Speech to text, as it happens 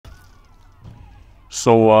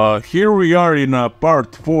So here we are in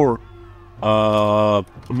part 4,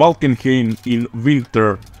 Valkenhein in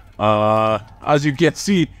winter. As you can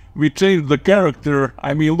see, we changed the character.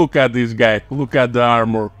 I mean, look at this guy, look at the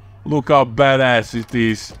armor, look how badass it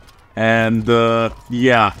is. And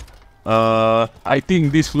yeah, I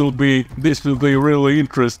think this will be a really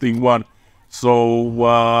interesting one.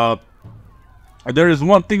 So there is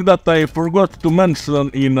one thing that I forgot to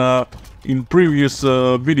mention in previous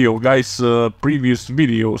video, guys. Previous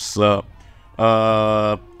videos.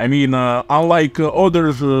 I mean, unlike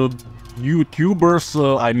other YouTubers,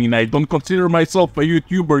 I mean, I don't consider myself a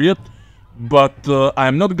YouTuber yet, but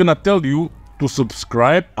I'm not gonna tell you to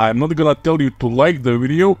subscribe. I'm not gonna tell you to like the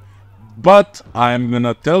video, but I'm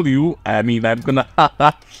gonna tell you. I mean, I'm gonna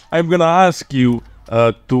ask you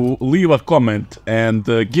to leave a comment and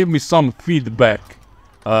give me some feedback,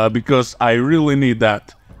 because I really need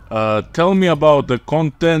that. Tell me about the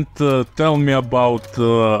content, tell me about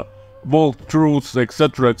walkthroughs,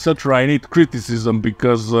 etc, etc. I need criticism,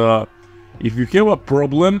 because if you have a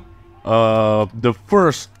problem, the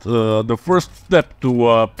first step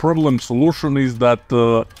to problem solution is that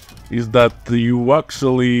you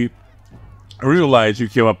actually realize you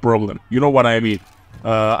have a problem. You know what I mean?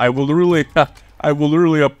 I will really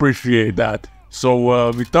appreciate that.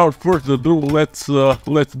 So without further ado, let's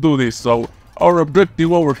do this. So our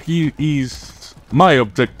objective over here is, my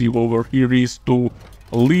objective over here is to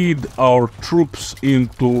lead our troops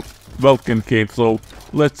into Valkenhein. So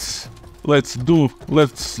let's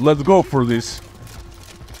go for this.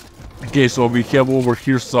 Okay, so we have over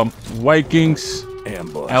here some Vikings.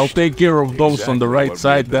 Ambush. I'll take care of those on the right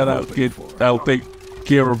side. Then I'll take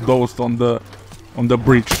care of those on the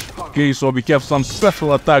bridge. Okay, so we have some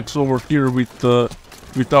special attacks over here with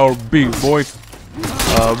our big boy,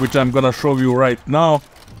 which I'm gonna show you right now.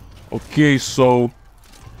 Okay, so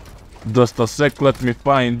just a sec, let me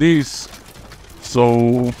find this.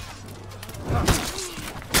 So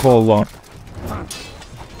hold on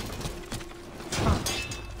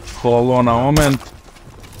a moment.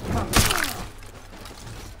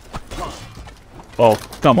 Oh,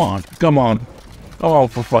 come on, oh,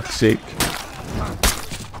 for fuck's sake.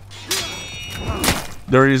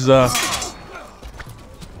 There is a...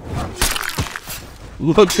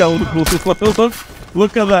 Look at that.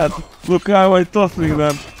 Look how I'm tossing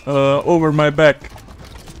that over my back.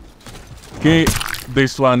 Okay,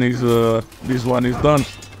 this one is done.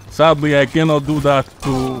 Sadly, I cannot do that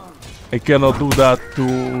to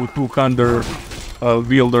 200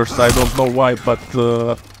 wielders. I don't know why, but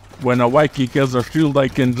when a Viking has a shield, I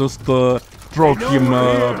can just throw him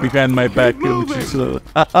behind my back, which is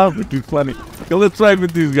funny. Okay, let's try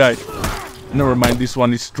with this guy. Never mind, this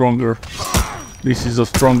one is stronger. This is a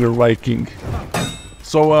stronger Viking.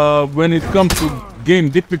 So when it comes to game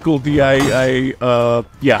difficulty, yeah,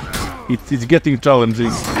 it's getting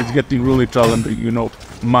challenging. It's getting really challenging. You know,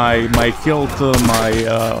 my health,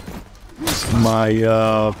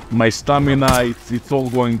 my stamina, it's all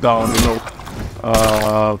going down. You know.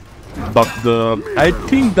 But I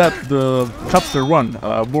think that the chapter 1,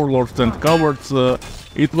 Warlords and Cowards,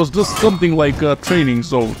 it was just something like training.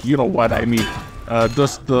 So you know what I mean.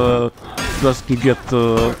 Just to get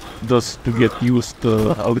used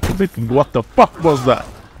a little bit. What the fuck was that?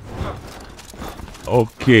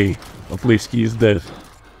 Okay, at least he is dead.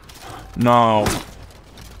 Now,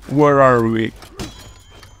 where are we?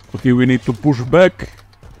 Okay, we need to push back.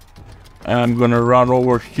 I'm gonna run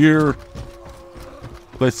over here.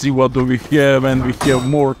 Let's see what do we have, and we have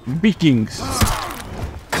more Vikings.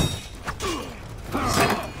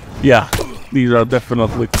 Yeah, these are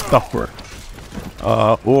definitely tougher.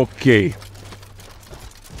 Okay.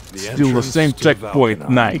 Still the same checkpoint.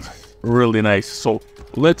 Nice, really nice. So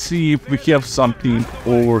let's see if we have something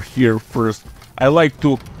over here first. I like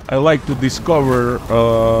to discover.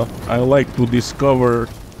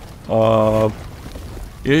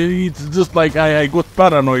 It's just like I got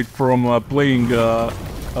paranoid from playing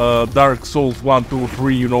Dark Souls 1, 2,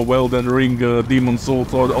 3. You know, Elden Ring, Demon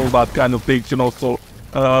Souls, all that kind of things. You know, so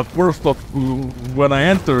first off, when I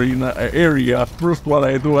enter in an area, first what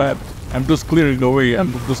I do, I'm just clearing away.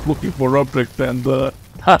 I'm just looking for objects and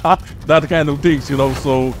that kind of things, you know.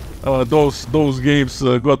 So those games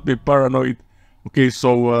got me paranoid. Okay,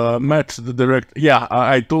 so match the direct. Yeah,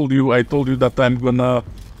 I told you that I'm gonna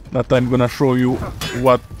show you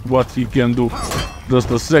what he can do.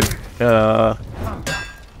 Just a sec.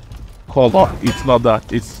 Hold on, it's not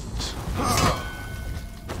that.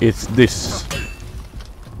 It's this.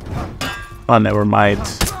 Oh, never mind.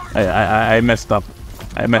 I messed up.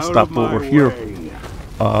 I messed up over here.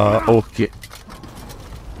 Okay.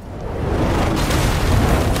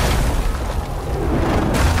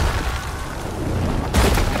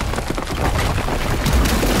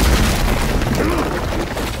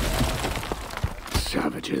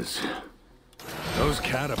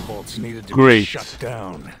 catapults needed to Great. be shut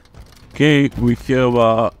down. Okay, we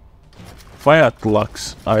have fire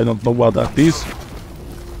clocks. I don't know what that is,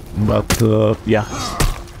 but yeah,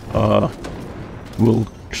 we'll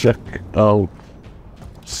check out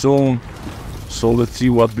soon. So let's see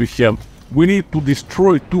what we have. We need to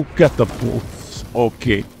destroy 2 catapults.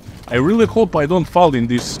 Okay, I really hope I don't fall in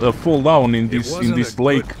this fall down in this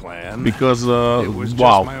lake, because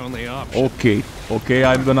wow. Okay,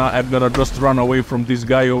 I'm gonna just run away from this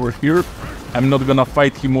guy over here. I'm not gonna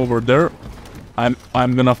fight him over there.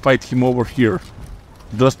 I'm gonna fight him over here,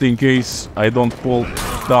 just in case I don't fall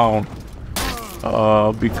down.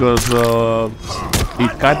 Because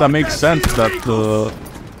it kinda makes sense that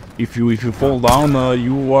if you fall down,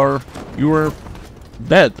 you are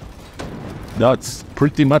dead. That's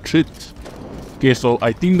pretty much it. Okay, so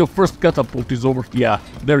I think the first catapult is over. Yeah,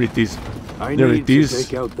 there it is. There it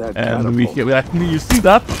is. And we have. You see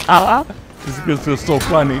that? This is so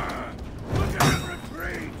funny.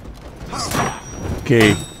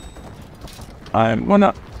 Okay, I'm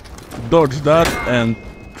gonna dodge that and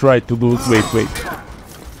try to do it. Wait.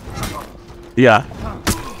 Yeah.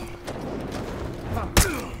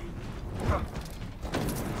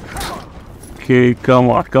 Okay, come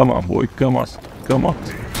on, boy, come on. Come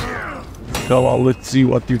on, let's see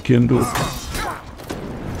what you can do.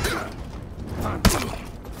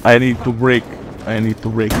 I need to break.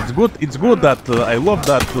 It's good that I love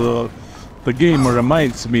that the game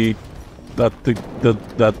reminds me that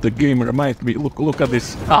the game reminds me. Look at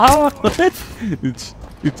this.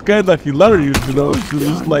 It's kind of hilarious, you know. It's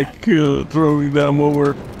just like throwing them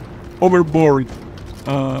overboard.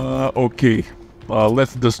 Okay,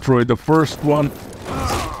 let's destroy the first one.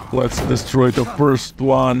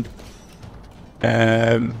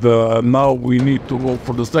 And now we need to go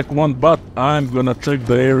for the second one, but I'm gonna check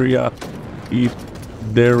the area if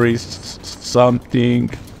there is something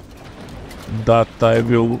that I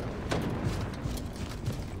will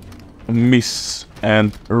miss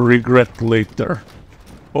and regret later.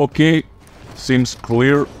 Okay, seems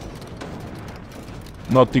clear.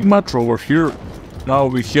 Nothing much over here. Now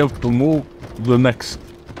we have to move the next.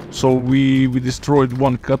 So we destroyed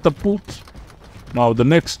 1 catapult. Now the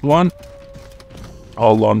next one.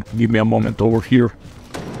 Hold on, give me a moment over here.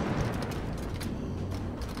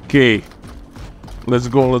 Okay, let's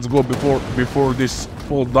go before this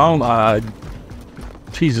fall down.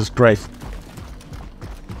 Jesus Christ.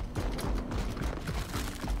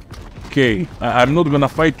 Okay, I'm not gonna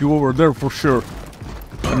fight you over there for sure.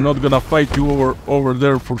 Over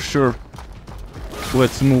there for sure.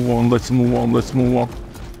 Let's move on.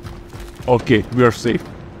 Okay, we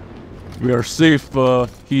are safe.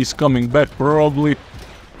 He's coming back probably,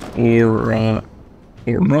 or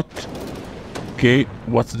not. Okay,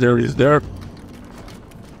 what's there is there.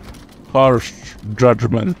 Harsh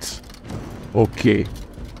judgment. Okay.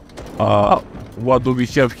 What do we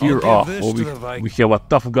have here? We have a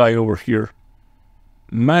tough guy over here.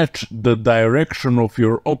 Match the direction of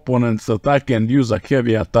your opponent's attack and use a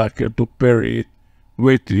heavy attacker to parry it.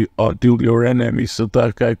 Wait until your enemy's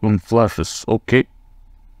attack icon flashes. Okay.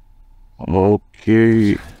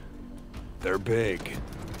 Okay. They're big.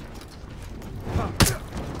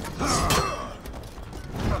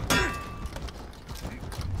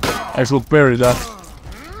 I should parry that.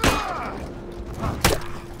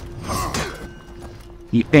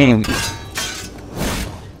 He aimed.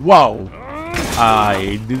 Wow.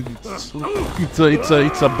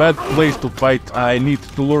 It's a bad place to fight. I need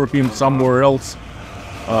to lure him somewhere else.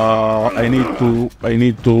 I need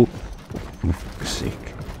to. For fuck's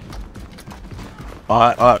sake.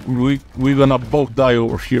 We're gonna both die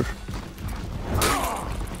over here.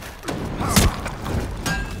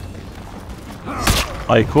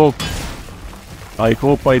 I hope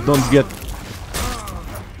I don't get.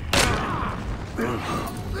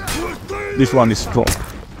 This one is strong.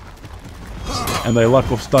 And I lack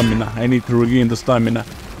of stamina. I need to regain the stamina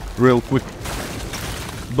real quick.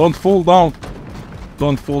 Don't fall down.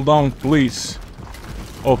 Don't fall down, please.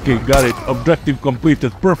 Okay, got it. Objective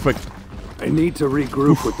completed. Perfect. I need to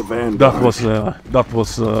regroup with the Vanguard. That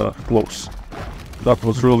was close. That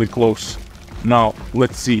was really close. Now,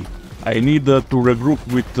 let's see. I need to regroup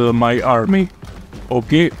with my army.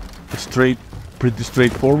 Okay, pretty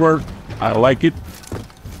straightforward. I like it.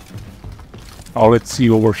 Now let's see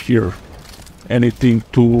over here. Anything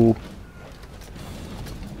to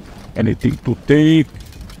take?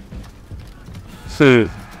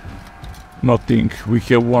 Nothing. We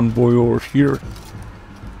have one boy over here.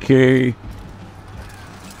 Okay.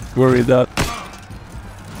 Where is that?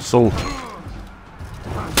 So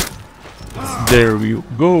there you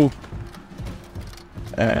go.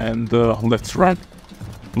 And let's run.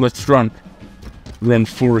 Let's run. Run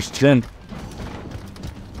first, run.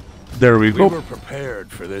 There we go. We were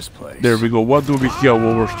prepared for this place. There we go. What do we have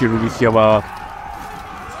over here? We have a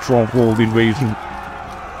stronghold invasion.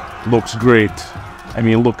 Looks great. I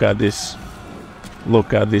mean, look at this.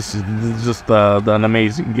 Look at this. It's just an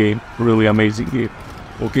amazing game. Really amazing game.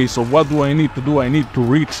 Okay, so what do I need to do? I need to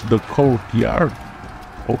reach the courtyard.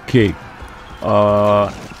 Okay.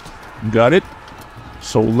 Got it.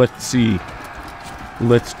 So let's see.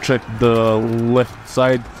 Let's check the left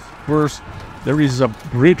side first. There is a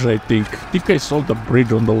bridge, I think. I think I saw the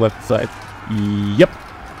bridge on the left side. Yep.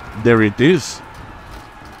 There it is.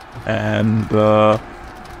 And,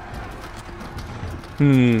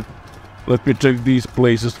 let me check these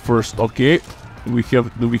places first. Okay.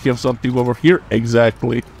 Do we have something over here?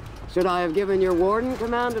 Exactly. Should I have given your warden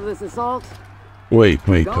command of this assault? Wait.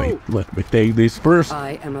 Let me take this first.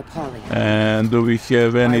 I am Apollyon. And do we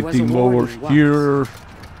have anything over here?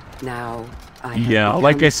 Now, yeah,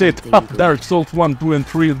 like I said, Dark Souls 1, 2, and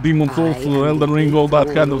 3, Demon Souls, Elden Ring, all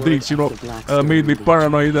that kind of things, you know, made me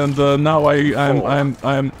paranoid, and now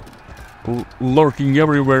I'm lurking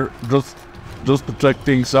everywhere just to check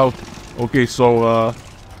things out. Okay, so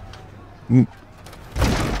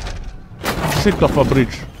shit off a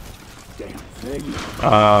bridge.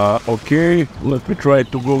 Okay, let me try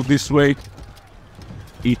to go this way.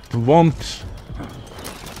 It won't.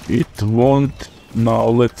 Now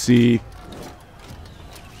let's see.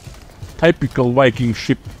 Typical Viking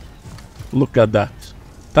ship. Look at that.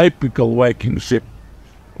 Typical Viking ship.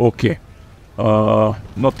 Okay.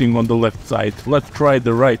 Nothing on the left side. Let's try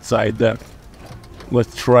the right side then.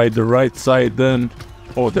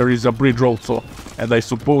 Oh, there is a bridge also. And I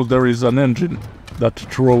suppose there is an engine that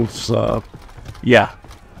throws... yeah.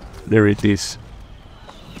 There it is.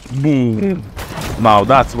 Boom. Now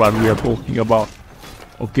that's what we are talking about.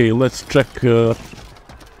 Okay, let's check...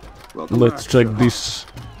 let's check this.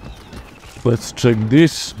 Let's check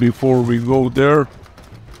this before we go there.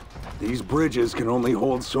 These bridges can only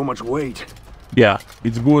hold so much weight. Yeah,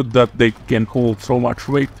 it's good that they can hold so much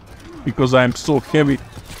weight, because I'm so heavy.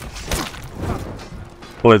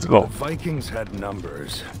 Let's go. The Vikings had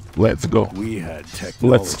numbers. Let's go. We had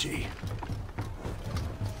technology.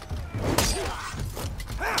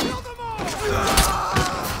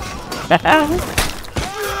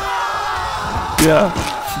 Yeah,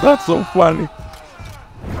 that's so funny.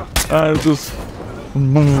 I just...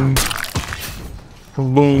 boom.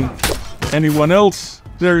 Boom. Anyone else?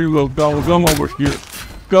 There you go. Come over here.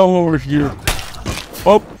 Come over here.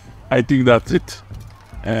 Oh, I think that's it.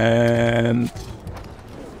 And...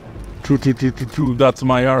 that's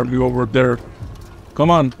my army over there. Come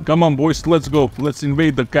on, boys. Let's go. Let's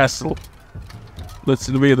invade the castle.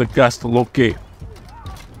 Okay.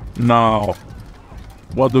 Now,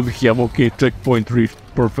 what do we have? Okay, checkpoint reached.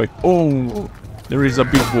 Perfect. Oh, there is a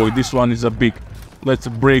big boy. This one is a big. Let's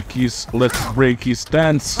break his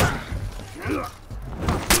stance.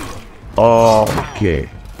 Okay.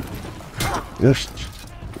 Just.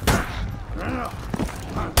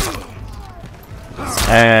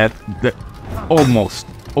 And almost.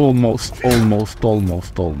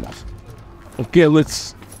 Okay,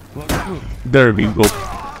 let's. There we go.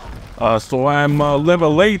 So I'm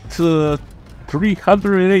level 8,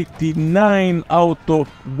 389 out of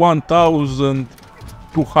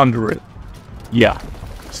 1,200. Yeah.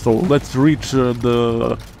 So let's reach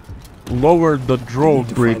the lower the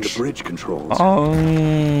drawbridge. The bridge controls.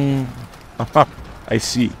 I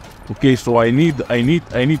see. Okay, so I need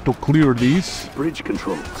to clear these. Bridge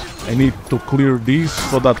controls. I need to clear these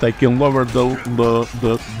so that I can lower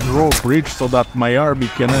the drawbridge so that my army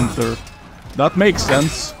can enter. That makes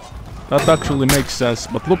sense. That actually makes sense.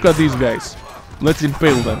 But look at these guys. Let's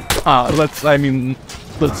impale them. Let's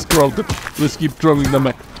throw them. Let's keep throwing them.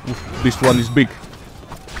 Oof, this one is big.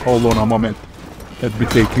 Hold on a moment. Let me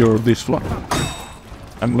take care of this one.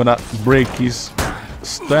 I'm gonna break his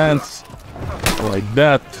stance. Like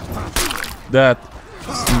that.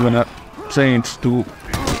 I'm gonna change to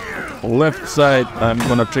left side. I'm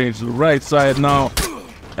gonna change to the right side now.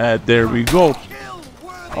 And there we go.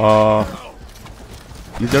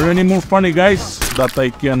 Is there any more funny guys that I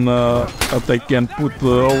can put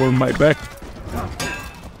over my back?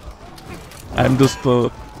 I'm just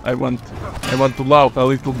I want to laugh a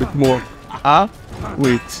little bit more.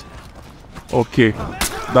 Wait. Okay,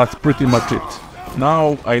 that's pretty much it.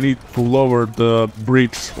 Now I need to lower the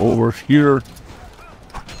bridge over here.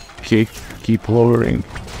 Okay, keep lowering.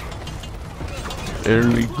 There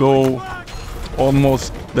we go.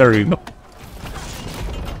 Almost. There you go.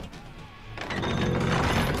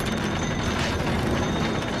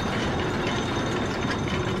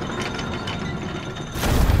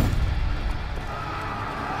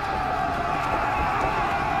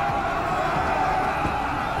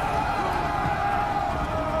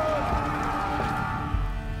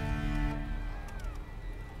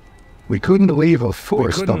 We couldn't leave a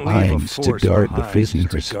force behind to guard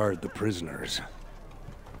the prisoners.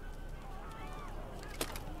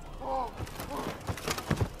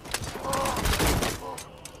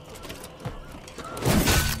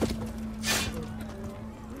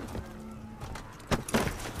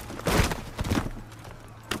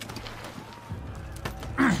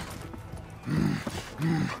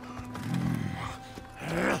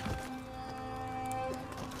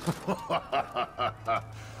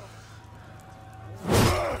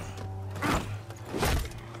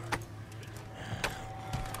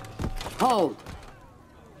 Hold!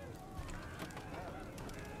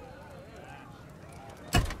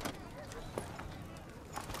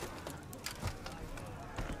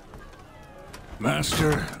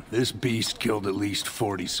 Master, this beast killed at least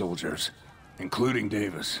 40 soldiers, including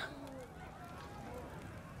Davis.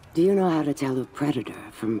 Do you know how to tell a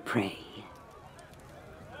predator from prey?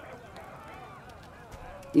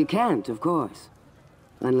 You can't, of course,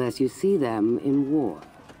 unless you see them in war.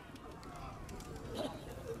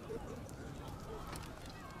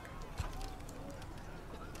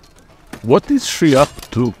 What is she up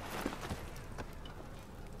to?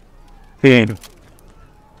 Hey.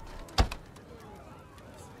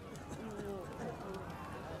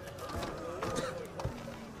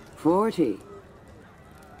 40.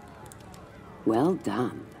 Well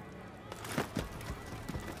done.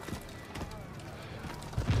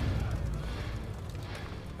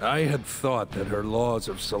 I had thought that her laws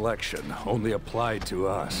of selection only applied to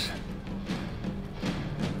us.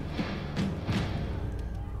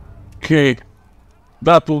 Okay,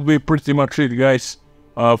 that will be pretty much it, guys,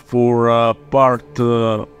 for part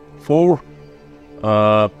 4.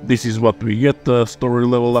 This is what we get, story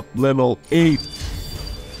level up level 8,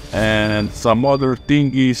 and some other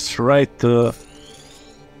thingies, right?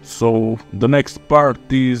 So the next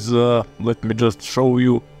part is, let me just show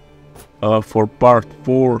you, for part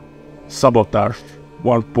 4, sabotage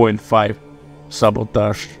 1.5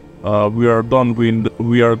 sabotage. We are done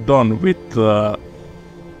with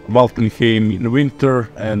Valkenhein in winter,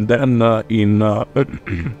 and then in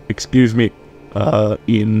excuse me,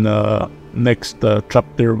 in next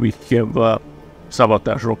chapter we have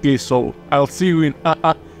sabotage. Okay, so I'll see you in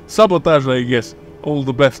sabotage, I guess. All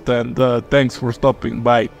the best, and thanks for stopping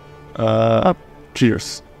by.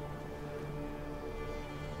 Cheers.